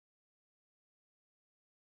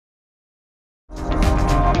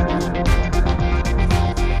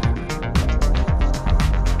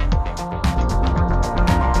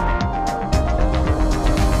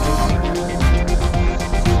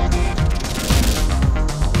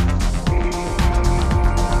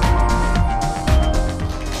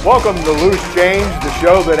Welcome to Loose Change, the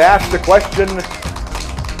show that asks the question,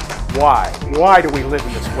 why? Why do we live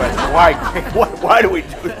in this way? Why do we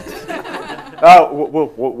do this?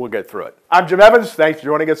 We'll get through it. I'm Jim Evans. Thanks for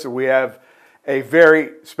joining us. We have a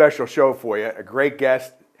very special show for you. A great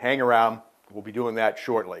guest. Hang around. We'll be doing that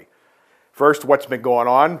shortly. First, what's been going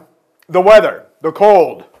on? The weather, the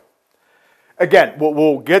cold. Again,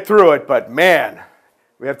 we'll get through it, but man,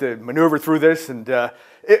 we have to maneuver through this. And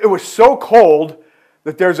it was so cold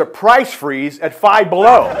that there's a price freeze at 5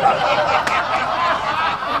 below.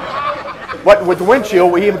 But with the wind chill,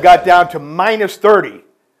 we even got down to minus 30.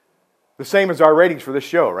 The same as our ratings for this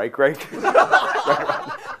show, right, Greg?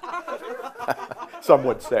 Some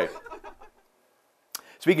would say.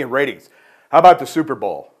 Speaking of ratings, how about the Super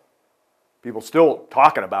Bowl? People still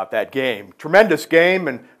talking about that game. Tremendous game,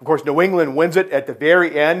 and of course New England wins it at the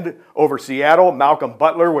very end over Seattle. Malcolm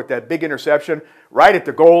Butler with that big interception right at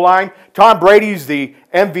the goal line. Tom Brady's the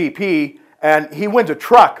MVP, and he wins a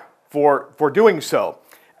truck for doing so.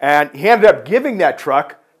 And he ended up giving that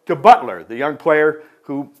truck to Butler, the young player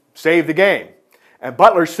who saved the game. And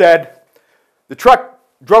Butler said, the truck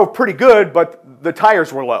drove pretty good, but the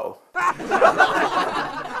tires were low.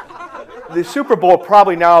 The Super Bowl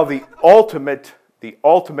probably now the ultimate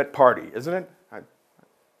party, isn't it? I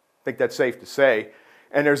think that's safe to say.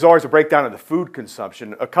 And there's always a breakdown of the food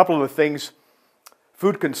consumption. A couple of the things,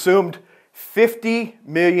 food consumed, 50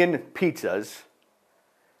 million pizzas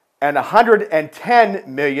and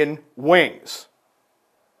 110 million wings.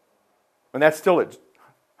 And that's still at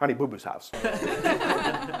Honey Boo Boo's house.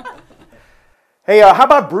 Hey, how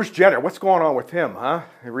about Bruce Jenner? What's going on with him, huh?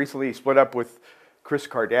 He recently split up with Kris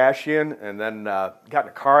Kardashian and then got in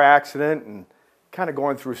a car accident and kind of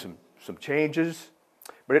going through some changes.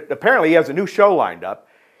 But apparently he has a new show lined up.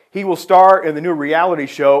 He will star in the new reality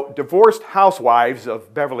show, Divorced Housewives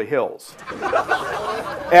of Beverly Hills.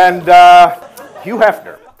 And Hugh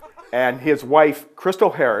Hefner and his wife,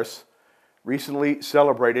 Crystal Harris, recently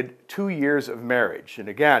celebrated 2 years of marriage. And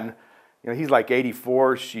again, you know, he's like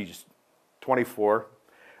 84, she's 24.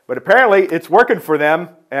 But apparently it's working for them,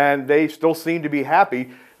 and they still seem to be happy.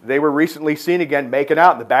 They were recently seen again making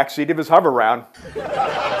out in the backseat of his hover-round.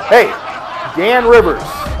 Hey, Dan Rivers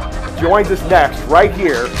joins us next right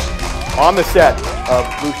here on the set of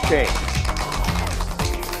Loose Change.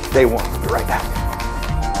 Stay warm. We'll be right back.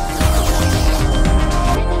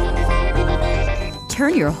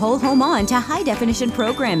 Turn your whole home on to high-definition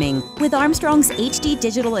programming. With Armstrong's HD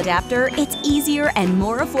digital adapter, it's easier and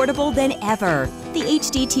more affordable than ever. The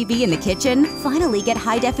HD TV in the kitchen? Finally get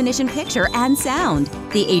high-definition picture and sound.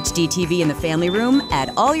 The HD TV in the family room?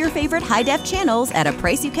 Add all your favorite high-def channels at a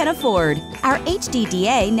price you can afford. Our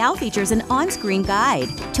HDDA now features an on-screen guide.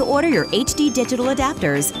 To order your HD digital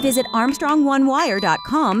adapters, visit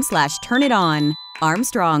ArmstrongOneWire.com/turniton.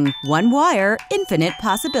 Armstrong, One Wire, infinite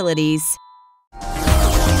possibilities.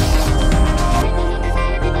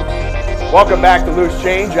 Welcome back to Loose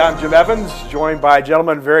Change. I'm Jim Evans, joined by a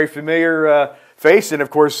gentleman, very familiar face, and of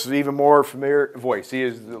course, even more familiar voice. He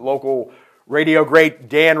is the local radio great,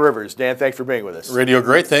 Dan Rivers. Dan, thanks for being with us. Radio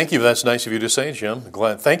great, thank you. That's nice of you to say, Jim.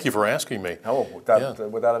 Glad. Thank you for asking me. Oh, without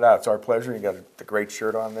a doubt, it's our pleasure. You got the great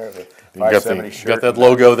shirt on there, the 570 shirt. Got that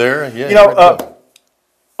logo there. Yeah. You know,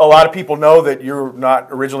 a lot of people know that you're not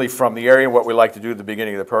originally from the area. What we like to do at the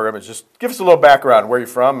beginning of the program is just give us a little background, where you're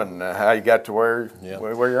from and how you got to where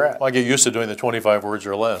you're at. Well, I get used to doing the 25 words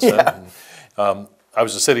or less. Yeah. I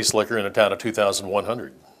was a city slicker in a town of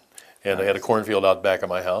 2,100. And I had a cornfield out back of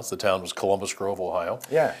my house. The town was Columbus Grove, Ohio.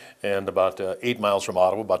 Yeah. And about 8 miles from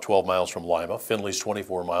Ottawa, about 12 miles from Lima. Findlay's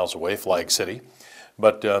 24 miles away, Flag City.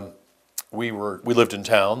 But we lived in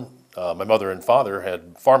town. My mother and father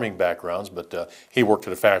had farming backgrounds, but he worked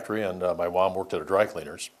at a factory, and my mom worked at a dry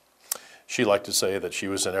cleaner's. She liked to say that she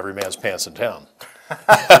was in every man's pants in town.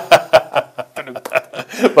 But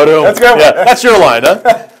that's good. Yeah, that's your line,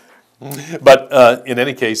 huh? But in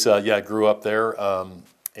any case, I grew up there,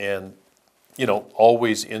 and you know,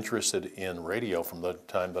 always interested in radio from the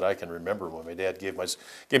time that I can remember. When my dad gave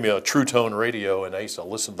me a True Tone radio, and I used to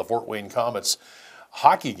listen to the Fort Wayne Comets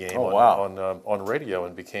hockey game on radio,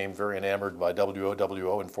 and became very enamored by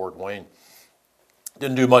WOWO in Fort Wayne.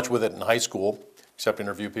 Didn't do much with it in high school, except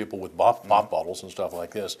interview people with pop bottles and stuff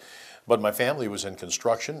like this. But my family was in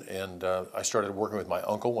construction, and I started working with my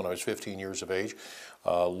uncle when I was 15 years of age.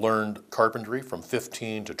 Learned carpentry from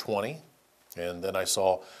 15 to 20, and then I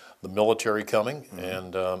saw the military coming,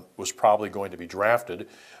 and was probably going to be drafted.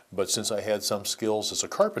 But since I had some skills as a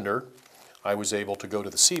carpenter, I was able to go to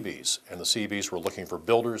the Seabees, and the Seabees were looking for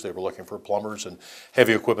builders, they were looking for plumbers and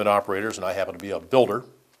heavy equipment operators, and I happened to be a builder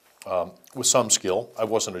with some skill. I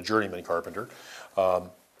wasn't a journeyman carpenter.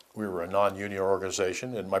 we were a non-union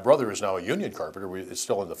organization, and my brother is now a union carpenter. It's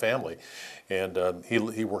still in the family, and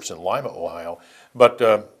he works in Lima, Ohio,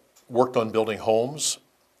 but worked on building homes,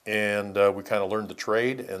 and we kind of learned the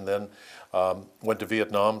trade, and then went to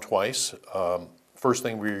Vietnam twice. First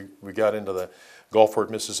thing we got into the Gulfport,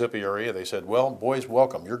 Mississippi area, they said, well, boys,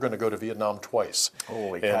 welcome. You're going to go to Vietnam twice.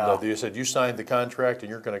 Holy cow. And they said, you signed the contract and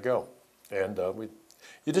you're going to go. And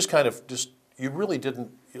you really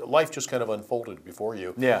didn't, life just kind of unfolded before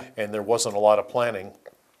you. Yeah. And there wasn't a lot of planning.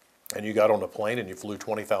 And you got on a plane and you flew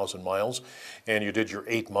 20,000 miles and you did your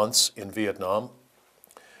 8 months in Vietnam.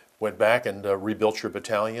 Went back and rebuilt your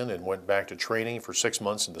battalion and went back to training for 6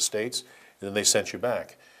 months in the States. And then they sent you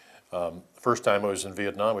back. First time I was in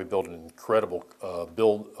Vietnam, we built an incredible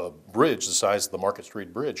bridge the size of the Market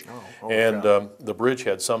Street Bridge. And the bridge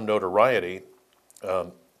had some notoriety.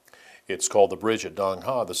 It's called the Bridge at Dong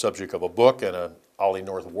Ha, the subject of a book and an Ollie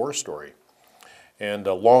North war story. And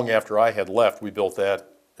long after I had left, we built that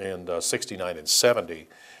in 69 and 70.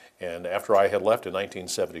 And after I had left in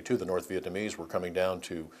 1972, the North Vietnamese were coming down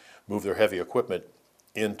to move their heavy equipment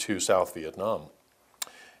into South Vietnam.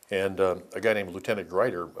 And a guy named Lieutenant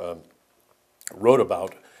Greiter wrote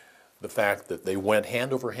about the fact that they went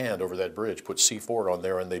hand over that bridge, put C4 on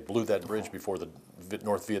there, and they blew that bridge before the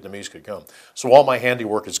North Vietnamese could come. So all my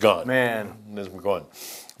handiwork is gone. Man. It's gone.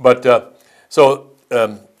 But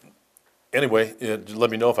anyway, let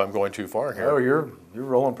me know if I'm going too far here. Oh, you're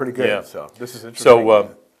rolling pretty good. Yeah. So this is interesting.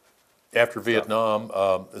 So after Vietnam,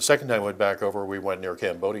 the second time we went back over, we went near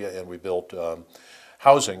Cambodia and we built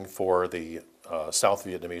housing for the South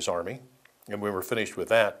Vietnamese Army. And when we were finished with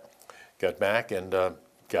that, got back and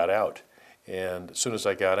got out. And as soon as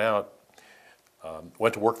I got out,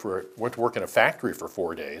 went to work in a factory for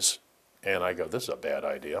 4 days. And I go, this is a bad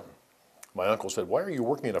idea. My uncle said, why are you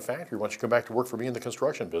working in a factory? Why don't you come back to work for me in the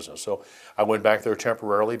construction business? So I went back there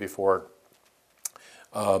temporarily before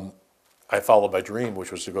I followed my dream, which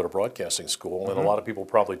was to go to broadcasting school. And a lot of people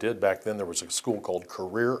probably did. Back then there was a school called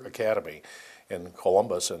Career Academy in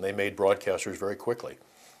Columbus, and they made broadcasters very quickly.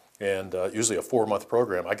 And usually a 4-month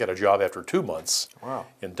program. I got a job after 2 months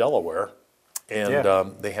in Delaware.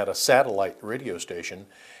 And they had a satellite radio station.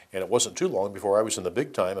 And it wasn't too long before I was in the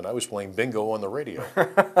big time, and I was playing bingo on the radio.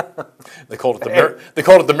 They called it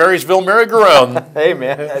the Marysville Merry-Go-Round. Hey,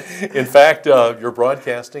 man. In fact, you're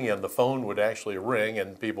broadcasting, and the phone would actually ring,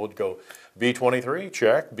 and people would go, B23,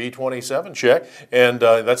 check, B27, check, and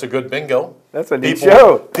that's a good bingo. That's a neat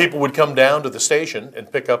show. People would come down to the station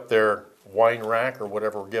and pick up their wine rack or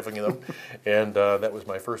whatever we're giving them, and that was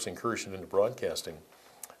my first incursion into broadcasting.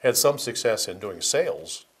 Had some success in doing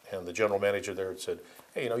sales, and the general manager there had said,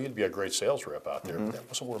 hey, you'd be a great sales rep out there. That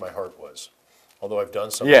wasn't where my heart was. Although I've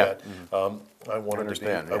done some of that, I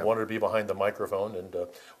wanted to be behind the microphone, and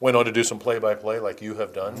went on to do some play-by-play like you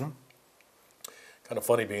have done. Kind of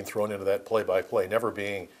funny being thrown into that play-by-play, never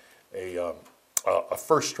being a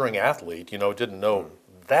first-string athlete. Didn't know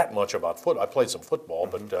that much about football. I played some football,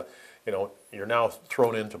 but you're now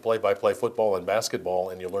thrown into play-by-play football and basketball,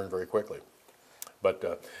 and you learn very quickly.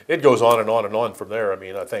 But it goes on and on and on from there. I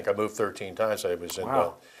mean, I think I moved 13 times. I was in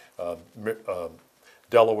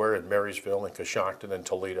Delaware and Marysville and Coshocton and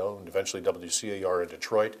Toledo and eventually WCAR in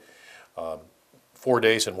Detroit. 4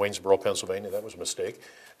 days in Waynesboro, Pennsylvania. That was a mistake.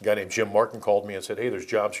 A guy named Jim Martin called me and said, hey, there's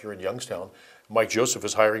jobs here in Youngstown. Mike Joseph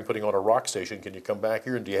is putting on a rock station. Can you come back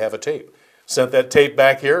here and do you have a tape? Sent that tape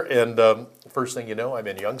back here, and first thing you know, I'm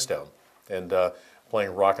in Youngstown. And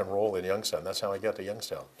playing rock and roll in Youngstown. That's how I got to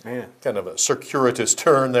Youngstown. Man. Kind of a circuitous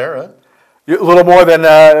turn there, huh? A little more than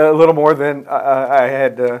I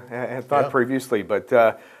had thought previously. But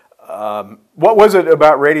what was it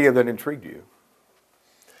about radio that intrigued you?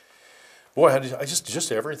 Boy, I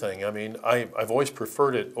just everything. I mean, I've always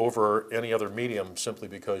preferred it over any other medium simply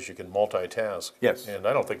because you can multitask. Yes. And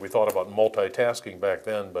I don't think we thought about multitasking back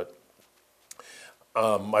then, but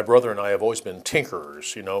my brother and I have always been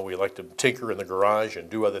tinkerers. We like to tinker in the garage and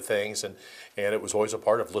do other things, and it was always a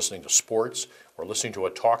part of listening to sports or listening to a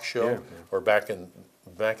talk show, or back in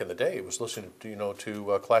the day, it was listening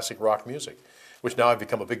to classic rock music, which now I've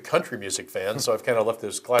become a big country music fan, so I've kind of left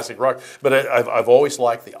this classic rock. But I've always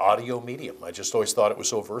liked the audio medium. I just always thought it was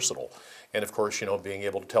so versatile, and of course, being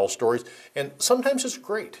able to tell stories, and sometimes it's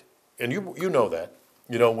great, and you know that.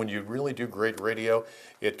 When you really do great radio,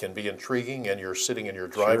 it can be intriguing, and you're sitting in your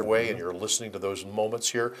driveway and you're listening to those moments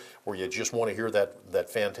here where you just want to hear that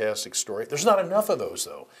fantastic story. There's not enough of those,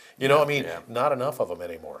 though. Not enough of them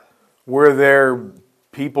anymore. Were there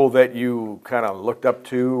people that you kind of looked up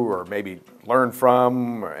to or maybe learned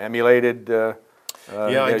from or emulated I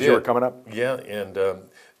as did. you were coming up? Yeah, and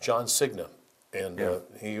John Cigna And Yeah.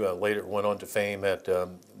 he later went on to fame at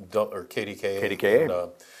KDKA,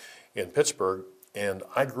 KDKA. in Pittsburgh. And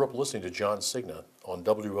I grew up listening to John Cigna on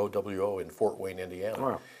WOWO in Fort Wayne, Indiana.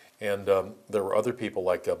 Wow. And there were other people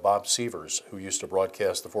like Bob Severs, who used to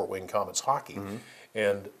broadcast the Fort Wayne Comets hockey.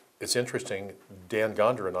 And it's interesting, Dan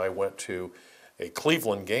Gonder and I went to a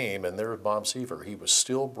Cleveland game, and there was Bob Seaver. He was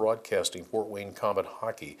still broadcasting Fort Wayne Comet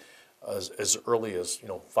hockey as early as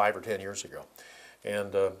 5 or 10 years ago.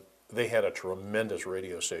 And they had a tremendous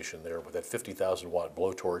radio station there with that 50,000 watt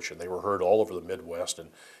blowtorch, and they were heard all over the Midwest and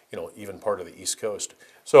even part of the East Coast.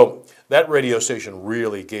 So that radio station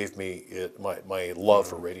really gave me my love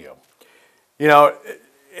for radio.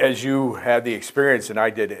 As you had the experience, and I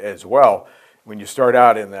did as well, when you start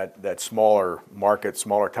out in that smaller market,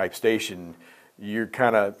 smaller type station, you're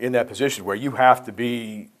kind of in that position where you have to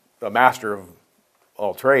be a master of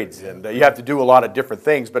all trades, and you have to do a lot of different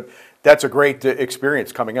things, but that's a great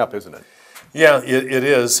experience coming up, isn't it? Yeah, it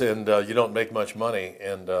is, and you don't make much money.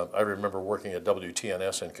 And I remember working at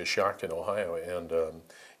WTNS in Coshocton, Ohio, and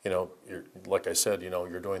you're, like I said,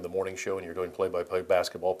 you're doing the morning show, and you're doing play-by-play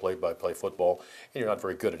basketball, play-by-play football, and you're not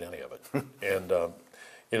very good at any of it. And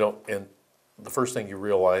and the first thing you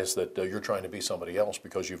realize that you're trying to be somebody else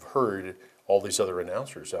because you've heard all these other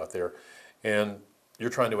announcers out there, and you're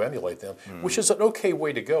trying to emulate them, which is an okay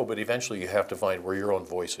way to go, but eventually you have to find where your own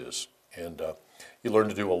voice is. And you learn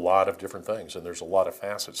to do a lot of different things, and there's a lot of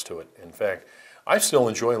facets to it. In fact, I still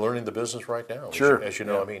enjoy learning the business right now. Sure. As you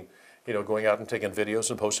know, I mean, going out and taking videos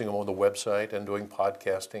and posting them on the website and doing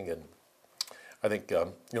podcasting. And I think,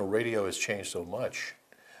 radio has changed so much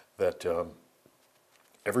that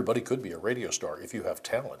everybody could be a radio star if you have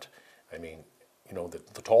talent. I mean,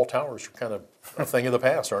 the tall towers are kind of a thing of the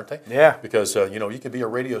past, aren't they? Yeah. Because, you can be a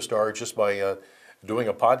radio star just by doing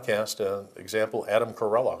a podcast. Example, Adam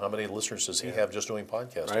Carolla. How many listeners does he have just doing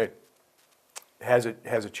podcasting? Right. Has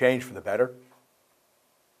it changed for the better?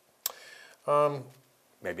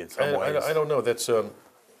 Maybe in some ways. I don't know. That's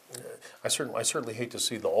I certainly hate to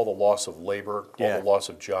see all the loss of labor, all Yeah. the loss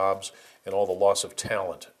of jobs, and all the loss of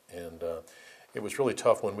talent. And it was really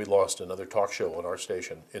tough when we lost another talk show on our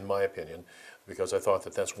station, in my opinion, because I thought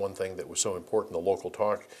that that's one thing that was so important, the local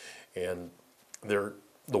talk. And the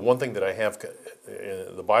one thing that I have,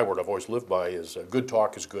 the byword I've always lived by is good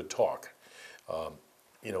talk is good talk.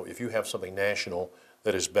 If you have something national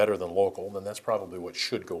that is better than local, then that's probably what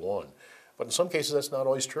should go on. But in some cases, that's not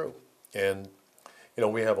always true. And,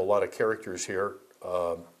 we have a lot of characters here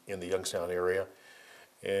in the Youngstown area.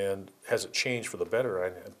 And has it changed for the better?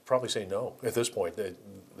 I'd probably say no at this point, the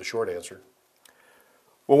short answer.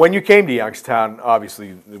 Well, when you came to Youngstown,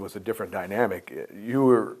 obviously there was a different dynamic. You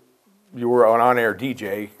were an on-air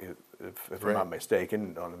DJ, if I'm not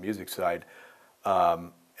mistaken, on the music side,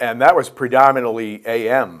 and that was predominantly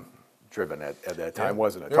AM driven at that time,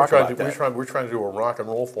 wasn't it? We're trying to do a rock and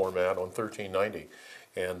roll format on 1390,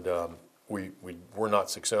 and we were not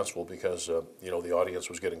successful because the audience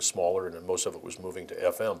was getting smaller and most of it was moving to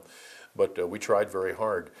FM, but we tried very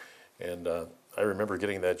hard, and I remember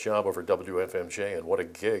getting that job over WFMJ, and what a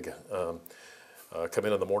gig! Come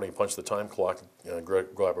in the morning, punch the time clock,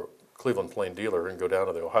 grab a Cleveland Plain dealer, and go down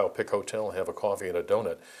to the Ohio Pick Hotel and have a coffee and a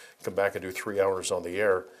donut. Come back and do 3 hours on the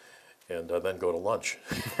air, and then go to lunch.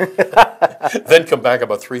 Then come back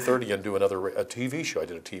about 3:30 and do a TV show. I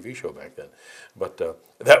did a TV show back then, but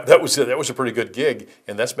that was a pretty good gig,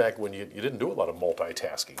 and that's back when you didn't do a lot of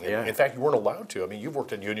multitasking. Yeah. In fact, you weren't allowed to. I mean, you've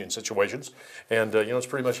worked in union situations, and it's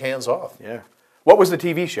pretty much hands off. Yeah. What was the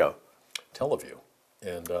TV show? Teleview,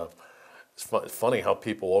 and it's funny how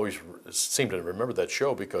people always seem to remember that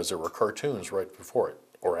show because there were cartoons right before it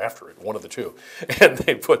or after it, one of the two, and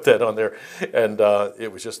they put that on there, and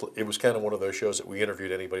it was kind of one of those shows that we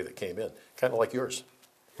interviewed anybody that came in, kind of like yours.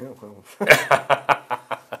 Yeah, well.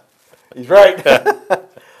 He's right.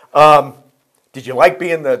 Did you like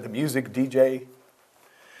being the music DJ?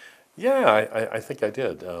 Yeah, I think I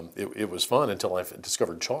did. It was fun until I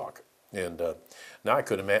discovered chalk, and now I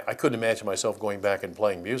couldn't imagine myself going back and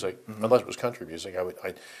playing music unless it was country music.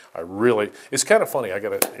 I really. It's kind of funny. I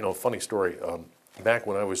got a funny story. Back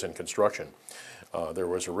when I was in construction, there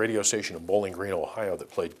was a radio station in Bowling Green, Ohio,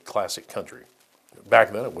 that played classic country.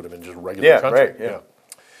 Back then, it would have been just regular country. Right, yeah.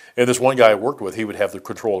 And this one guy I worked with, he would have the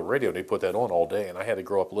control of the radio, and he'd put that on all day. And I had to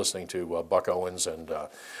grow up listening to Buck Owens and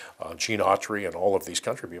Gene Autry and all of these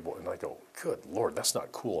country people. And I go, good Lord, that's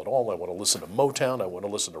not cool at all. I want to listen to Motown. I want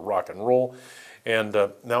to listen to rock and roll. And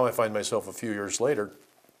now I find myself a few years later,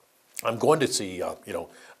 I'm going to see,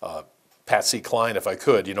 Patsy Cline if I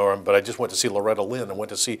could, but I just went to see Loretta Lynn. I went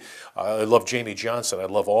to see, I love Jamie Johnson. I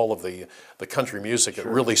love all of the country music. Sure. It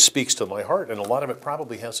really speaks to my heart, and a lot of it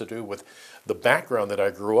probably has to do with the background that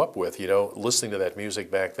I grew up with, listening to that music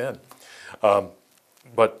back then.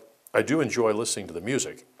 But I do enjoy listening to the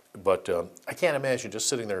music, but I can't imagine just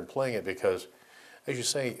sitting there and playing it because, as you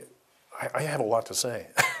say, I have a lot to say.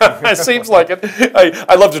 It seems like it.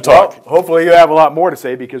 I love to talk. Well, hopefully you have a lot more to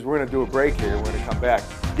say because we're going to do a break here. We're going to come back.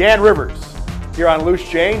 Dan Rivers here on Loose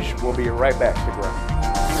Change. We'll be right back. Stick around.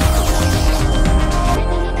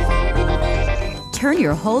 Turn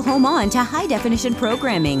your whole home on to high-definition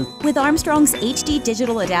programming. With Armstrong's HD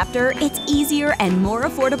digital adapter, it's easier and more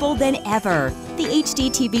affordable than ever. The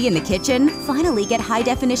HD TV in the kitchen? Finally get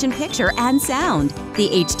high-definition picture and sound. The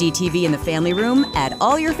HD TV in the family room? Add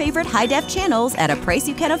all your favorite high-def channels at a price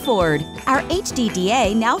you can afford. Our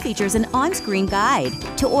HDDA now features an on-screen guide.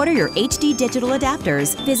 To order your HD digital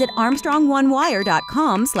adapters, visit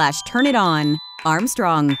ArmstrongOneWire.com/turn-it-on.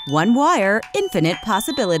 Armstrong, One Wire, infinite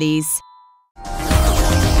possibilities.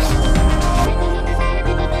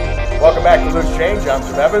 Welcome back to Loose Change. I'm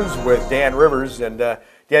Jim Evans with Dan Rivers. And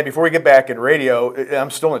Dan, before we get back in radio, I'm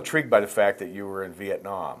still intrigued by the fact that you were in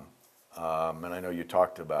Vietnam. And I know you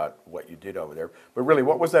talked about what you did over there. But really,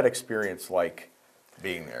 what was that experience like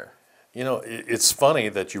being there? It's funny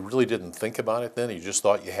that you really didn't think about it then. You just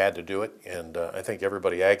thought you had to do it. And I think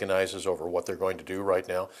everybody agonizes over what they're going to do right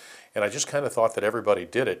now. And I just kind of thought that everybody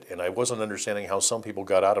did it. And I wasn't understanding how some people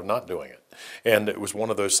got out of not doing it. And it was one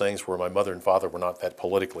of those things where my mother and father were not that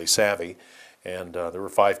politically savvy. And there were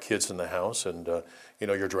 5 kids in the house. And,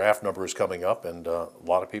 your draft number is coming up. And a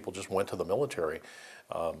lot of people just went to the military.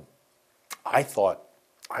 I thought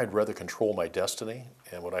I'd rather control my destiny.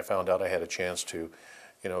 And when I found out I had a chance to,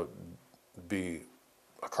 be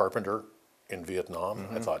a carpenter in Vietnam,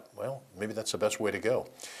 I thought, well, maybe that's the best way to go.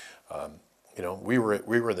 We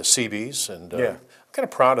were in the Seabees, and I'm kind of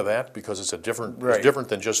proud of that because it's it's different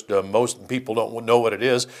than just most people don't know what it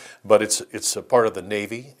is, but it's a part of the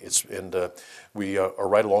Navy. We are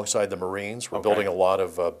right alongside the Marines. We're building a lot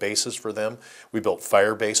of bases for them. We built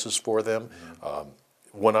fire bases for them.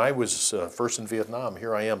 When I was first in Vietnam,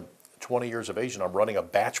 here I am, 20 years of age, and I'm running a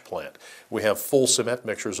batch plant. We have full cement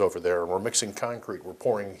mixers over there, and we're mixing concrete. We're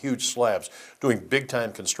pouring huge slabs, doing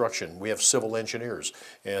big-time construction. We have civil engineers,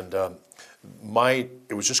 and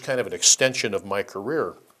it was just kind of an extension of my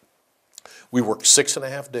career. We worked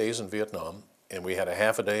 6.5 days in Vietnam, and we had a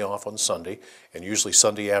half a day off on Sunday, and usually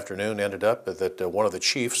Sunday afternoon ended up that one of the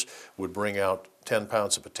chiefs would bring out 10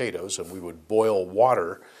 pounds of potatoes, and we would boil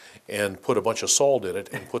water and put a bunch of salt in it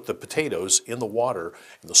and put the potatoes in the water,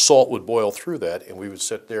 and the salt would boil through that, and we would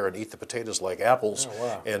sit there and eat the potatoes like apples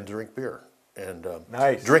and drink beer. And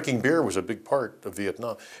drinking beer was a big part of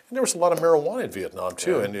Vietnam. And there was a lot of marijuana in Vietnam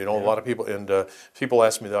too, and a lot of people, people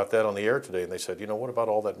asked me about that on the air today, and they said, what about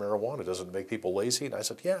all that marijuana? Doesn't it make people lazy? And I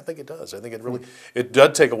said, yeah, I think it does. I think it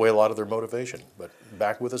does take away a lot of their motivation, but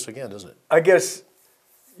back with us again, doesn't it? I guess,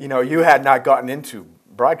 you had not gotten into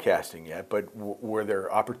broadcasting yet, but were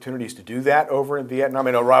there opportunities to do that over in Vietnam?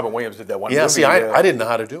 I know Robin Williams did that one movie. See, I didn't know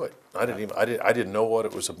how to do it. I didn't know what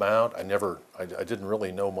it was about. I didn't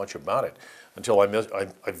really know much about it until I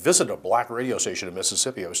visited a black radio station in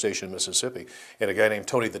Mississippi. I was stationed in Mississippi, and a guy named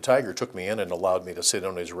Tony the Tiger took me in and allowed me to sit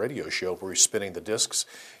on his radio show where he's spinning the discs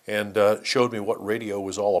and showed me what radio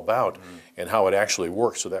was all about and how it actually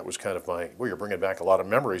works. So that was kind of you're bringing back a lot of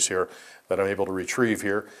memories here that I'm able to retrieve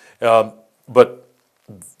here. But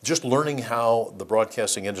just learning how the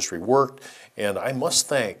broadcasting industry worked, and I must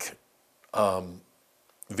thank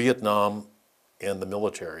Vietnam and the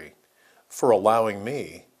military for allowing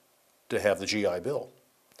me to have the GI Bill,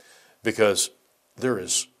 because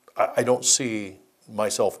I don't see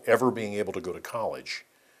myself ever being able to go to college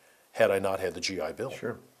had I not had the GI Bill.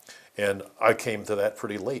 Sure. And I came to that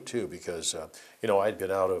pretty late too, because I'd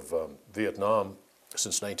been out of Vietnam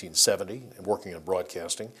since 1970 and working in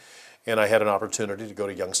broadcasting. And I had an opportunity to go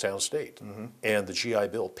to Youngstown State, and the GI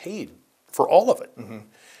Bill paid for all of it.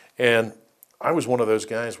 And I was one of those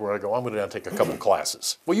guys where I go, I'm going to take a couple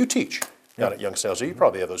classes. Well, you teach down at Youngstown, so you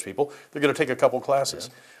probably have those people. They're going to take a couple classes.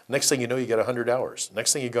 Next thing you know, you get 100 hours.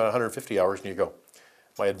 Next thing you got 150 hours, and you go,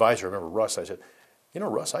 my advisor, I remember Russ, I said,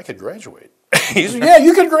 Russ, I could graduate. He said, yeah,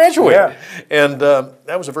 you could graduate. And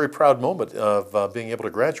that was a very proud moment of being able to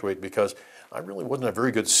graduate, because I really wasn't a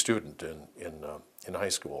very good student in high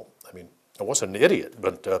school. I mean, I wasn't an idiot,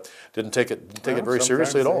 but didn't take it very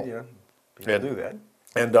seriously at all. People do that.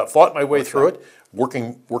 And fought my way through it,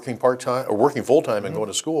 working part-time or working full-time and going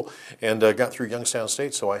to school, and got through Youngstown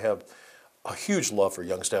State. So I have a huge love for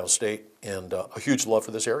Youngstown State and a huge love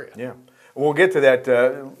for this area. Yeah. We'll get to that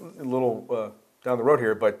a little down the road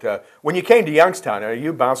here, but when you came to Youngstown,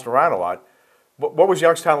 you bounced around a lot. What was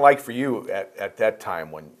Youngstown like for you at that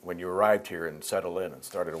time when you arrived here and settled in and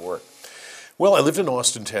started to work? Well, I lived in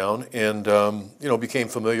Austintown and, you know, became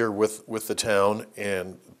familiar with the town,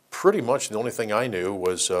 and pretty much the only thing I knew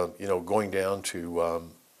was, you know, going down to,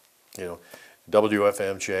 you know,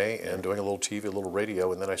 WFMJ and doing a little TV, a little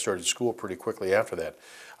radio, and then I started school pretty quickly after that.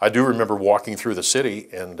 I do remember walking through the city,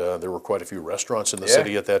 and there were quite a few restaurants in the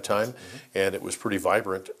city at that time, and it was pretty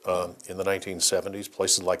vibrant in the 1970s.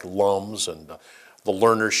 Places like Lum's and the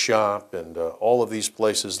Learner's Shop and all of these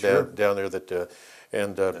places down there that,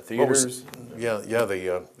 and The theaters.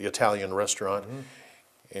 the Italian restaurant,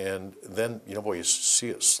 and then boy, you see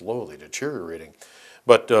it slowly deteriorating.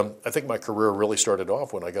 But I think my career really started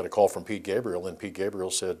off when I got a call from Pete Gabriel, and Pete Gabriel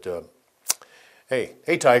said,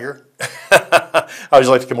 "Hey, Tiger, how would you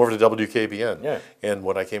like to come over to WKBN?" Yeah. And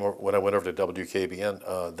when I went over to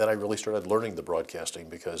WKBN, then I really started learning the broadcasting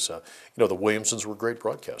because the Williamsons were great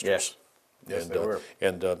broadcasters. Yes. Yes, and they were.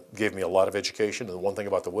 And gave me a lot of education. And the one thing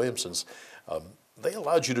about the Williamsons, they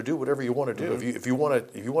allowed you to do whatever you want to do. If you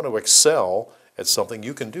want to excel at something,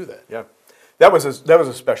 you can do that. Yeah. That was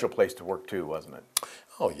a special place to work too, wasn't it?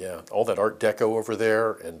 Oh yeah, all that Art Deco over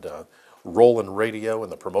there, and Roland Radio,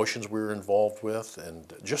 and the promotions we were involved with,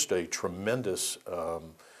 and just a tremendous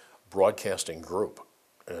broadcasting group.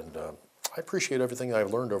 And I appreciate everything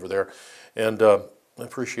I've learned over there, and I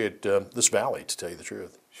appreciate this valley, to tell you the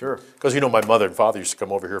truth. Sure. Because my mother and father used to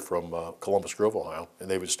come over here from Columbus Grove, Ohio,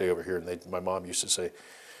 and they would stay over here. And my mom used to say,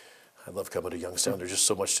 "I love coming to Youngstown. There's just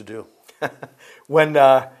so much to do."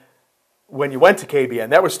 When you went to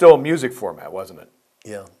KBN, that was still a music format, wasn't it?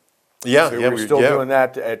 Yeah. So we were still doing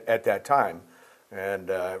that at that time, and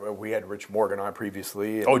we had Rich Morgan on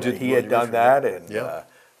previously. And he had done that, and of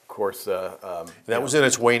course, that was in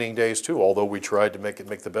its waning days too. Although we tried to make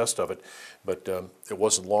the best of it, but it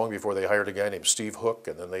wasn't long before they hired a guy named Steve Hook,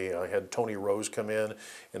 and then they had Tony Rose come in,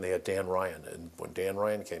 and they had Dan Ryan. And when Dan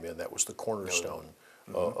Ryan came in, that was the cornerstone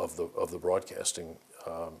of the broadcasting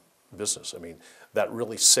business. I mean, that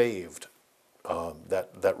really saved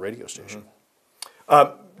that radio station.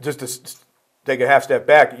 just to take a half step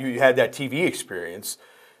back, you had that TV experience.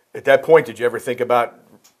 At that point, did you ever think about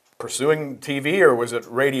pursuing TV, or was it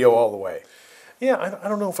radio all the way? Yeah, I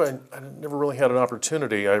don't know if I never really had an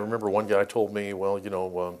opportunity. I remember one guy told me, well,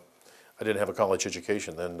 I didn't have a college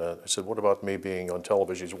education. Then I said, what about me being on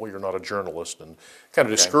television? He said, well, you're not a journalist, and kind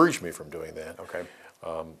of discouraged me from doing that. Okay.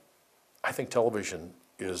 I think television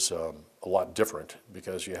is a lot different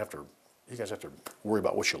because you guys have to worry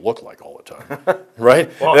about what you look like all the time, right?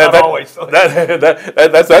 Well, not always.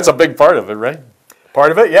 That's a big part of it, right?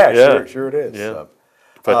 Part of it, yeah. Sure it is. Yeah.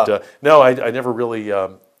 But no, I never really.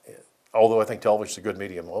 Although I think television is a good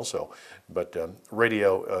medium also, but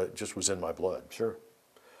radio just was in my blood. Sure.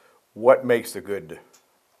 What makes a good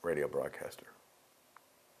radio broadcaster?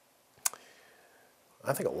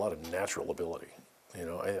 I think a lot of natural ability.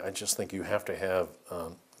 I just think you have to have,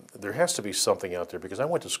 there has to be something out there, because I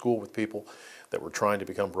went to school with people that were trying to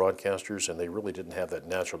become broadcasters, and they really didn't have that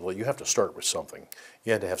natural ability. You have to start with something.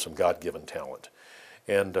 You had to have some God-given talent.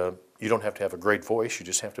 And you don't have to have a great voice, you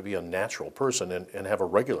just have to be a natural person and have a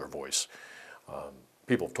regular voice.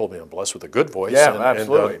 People have told me I'm blessed with a good voice. Yeah,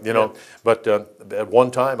 absolutely. But at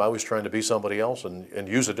one time I was trying to be somebody else and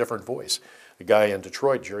use a different voice. The guy in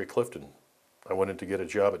Detroit, Jerry Clifton, I went in to get a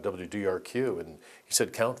job at WDRQ, and he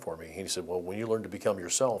said, count for me. He said, well, when you learn to become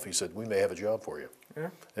yourself, he said, we may have a job for you.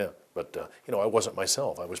 Yeah. But, I wasn't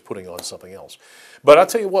myself. I was putting on something else. But I'll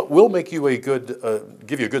tell you what will make you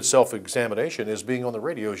give you a good self-examination is being on the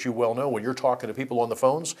radio. As you well know, when you're talking to people on the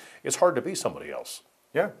phones, it's hard to be somebody else.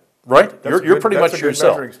 Yeah. Right? You're pretty much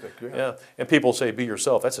yourself. Stick, yeah. And people say be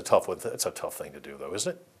yourself. That's a tough one. That's a tough thing to do, though,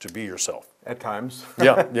 isn't it? To be yourself. At times.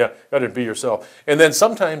 Yeah. Got to be yourself. And then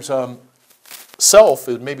sometimes self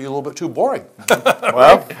is maybe a little bit too boring.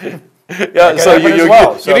 Well, yeah. So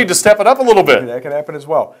you need to step it up a little bit. That can happen as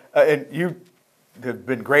well. And you have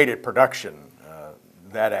been great at production.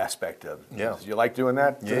 That aspect of it. Yeah. Do you like doing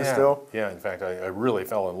that still? Yeah, in fact, I really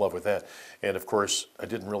fell in love with that. And of course, I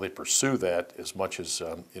didn't really pursue that as much as,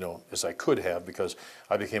 as I could have, because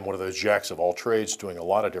I became one of those jacks of all trades doing a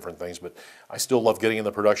lot of different things. But I still love getting in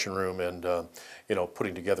the production room and,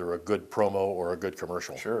 putting together a good promo or a good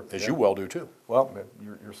commercial. Sure. As you well do too. Well,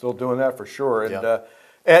 you're still doing that for sure. And, Yeah.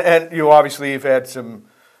 and you obviously have had some,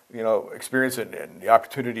 experience and the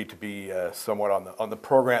opportunity to be somewhat on the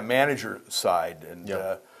program manager side. And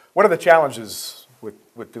what are the challenges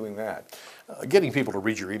with doing that? Getting people to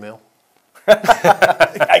read your email.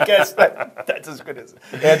 I guess that's as good as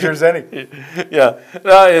answer as any. Yeah.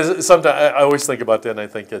 No, sometimes I always think about that, and I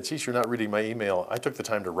think, geez, you're not reading my email. I took the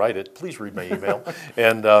time to write it. Please read my email.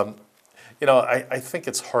 And, you know, I think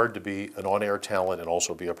it's hard to be an on-air talent and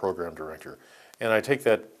also be a program director. And I take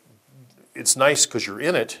that, it's nice because you're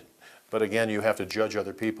in it, but again, you have to judge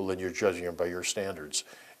other people, and you're judging them by your standards.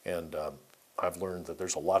 And I've learned that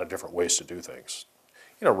there's a lot of different ways to do things.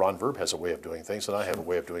 You know, Ron Verb has a way of doing things, and I have a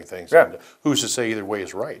way of doing things. Yeah. And who's to say either way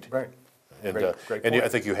is right? Right. And, Great and point. I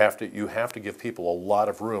think you have to give people a lot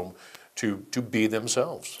of room to be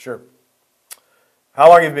themselves. Sure. How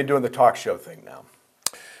long have you been doing the talk show thing now?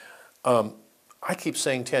 I keep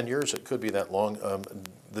saying 10 years. It could be that long.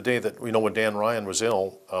 The day that, you know, when Dan Ryan was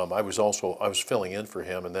ill, I was filling in for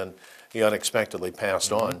him, and then he unexpectedly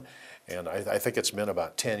passed on. And I think it's been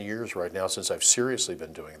about 10 years right now since I've seriously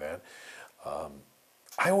been doing that.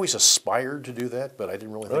 I always aspired to do that, but I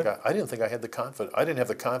didn't really think I didn't think I had the confidence. I didn't have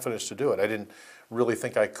the confidence to do it. I didn't really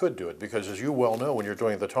think I could do it because, as you well know, when you're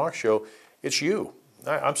doing the talk show, it's you.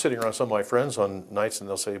 I'm sitting around some of my friends on nights, and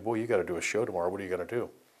they'll say, "Boy, you got to do a show tomorrow. What are you going to do?"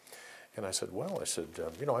 And I said, "Well,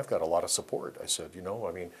 you know, I've got a lot of support." I said, "You know,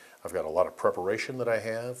 I mean, I've got a lot of preparation that I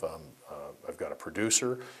have. I've got a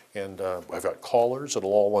producer, and I've got callers.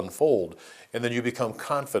 It'll all unfold, and then you become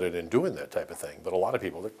confident in doing that type of thing." But a lot of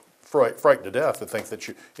people, they're frightened to death to think that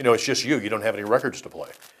you know, it's just you. You don't have any records to play.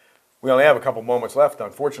 We only have a couple moments left,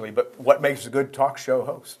 unfortunately, but what makes a good talk show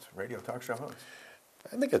host, radio talk show host?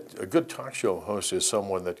 I think a good talk show host is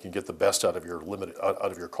someone that can get the best out of your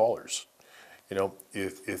out of your callers. You know,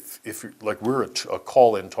 if you're, like, we're a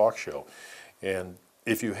call-in talk show, and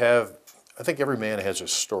if you have, I think every man has a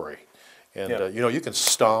story, and you know, you can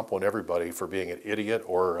stomp on everybody for being an idiot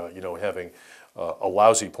or you know, having a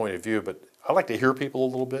lousy point of view, but I like to hear people a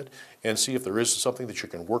little bit and see if there is something that you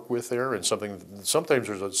can work with there, and sometimes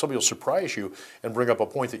somebody will surprise you and bring up a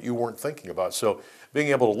point that you weren't thinking about. So being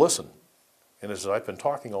able to listen. And as I've been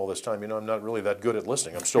talking all this time, you know, I'm not really that good at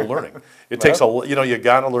listening. I'm still learning. It takes you know, you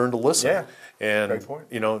got to learn to listen. Yeah. And Great point.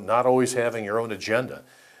 you know, not always having your own agenda.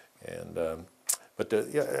 And but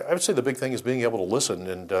yeah, I would say the big thing is being able to listen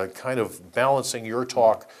and kind of balancing your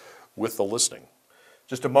talk with the listening.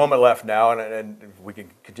 Just a moment left now, and we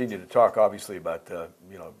can continue to talk, obviously, about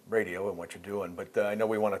you know, radio and what you're doing. But I know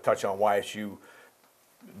we want to touch on YSU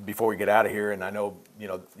before we get out of here, and I know, you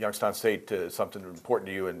know, Youngstown State is something important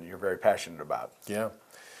to you and you're very passionate about. Yeah.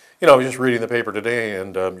 You know, I was just reading the paper today,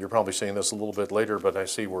 and you're probably seeing this a little bit later, but I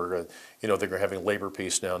see where, you know, they're having labor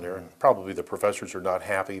peace down there. And probably the professors are not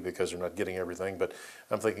happy because they're not getting everything, but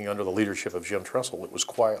I'm thinking under the leadership of Jim Tressel, it was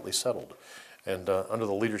quietly settled. And under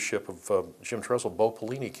the leadership of Jim Tressel, Bo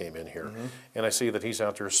Pelini came in here, and I see that he's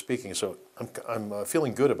out there speaking. So I'm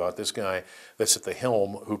feeling good about this guy that's at the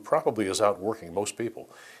helm, who probably is out working most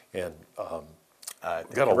people, and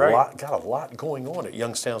got a lot going on at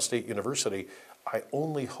Youngstown State University. I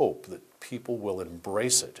only hope that people will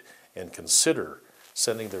embrace it and consider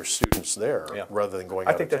sending their students there rather than going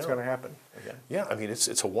out of town. I think that's going to happen again. Yeah, I mean,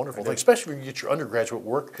 it's a wonderful thing, especially if you get your undergraduate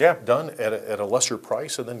work done at a lesser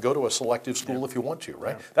price and then go to a selective school if you want to,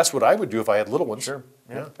 right? That's what I would do if I had little ones. Sure,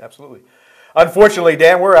 yeah, absolutely. Unfortunately,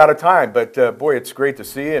 Dan, we're out of time, but boy, it's great to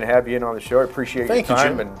see you and have you in on the show. I appreciate your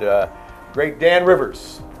time. Jim. And great Dan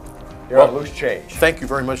Rivers here on Loose Change. Thank you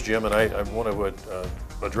very much, Jim, and I want to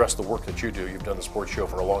address the work that you do. You've done the sports show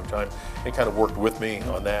for a long time and kind of worked with me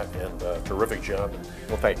on that, and terrific job. And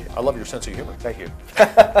well, thank you. I love your sense of humor. Thank you.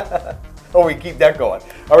 Oh, we keep that going.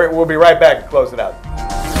 All right, we'll be right back and close it out.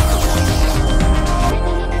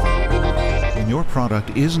 When your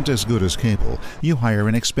product isn't as good as cable, you hire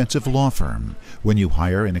an expensive law firm. When you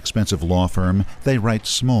hire an expensive law firm, they write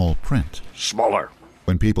small print. Smaller.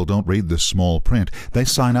 When people don't read the small print, they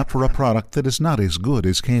sign up for a product that is not as good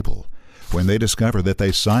as cable. When they discover that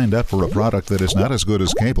they signed up for a product that is not as good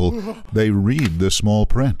as cable, they read the small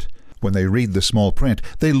print. When they read the small print,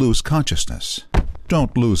 they lose consciousness.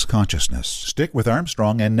 Don't lose consciousness. Stick with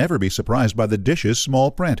Armstrong and never be surprised by the dish's small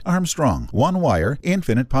print. Armstrong, one wire,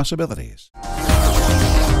 infinite possibilities.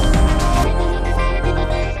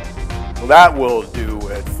 Well, that will do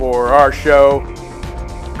it for our show.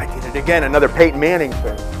 I did it again, another Peyton Manning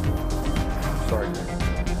thing. Sorry, Greg.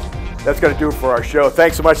 That's going to do it for our show.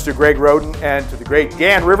 Thanks so much to Greg Roden and to the great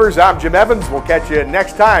Dan Rivers. I'm Jim Evans. We'll catch you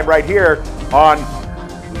next time right here on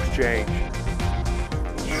Loose Change.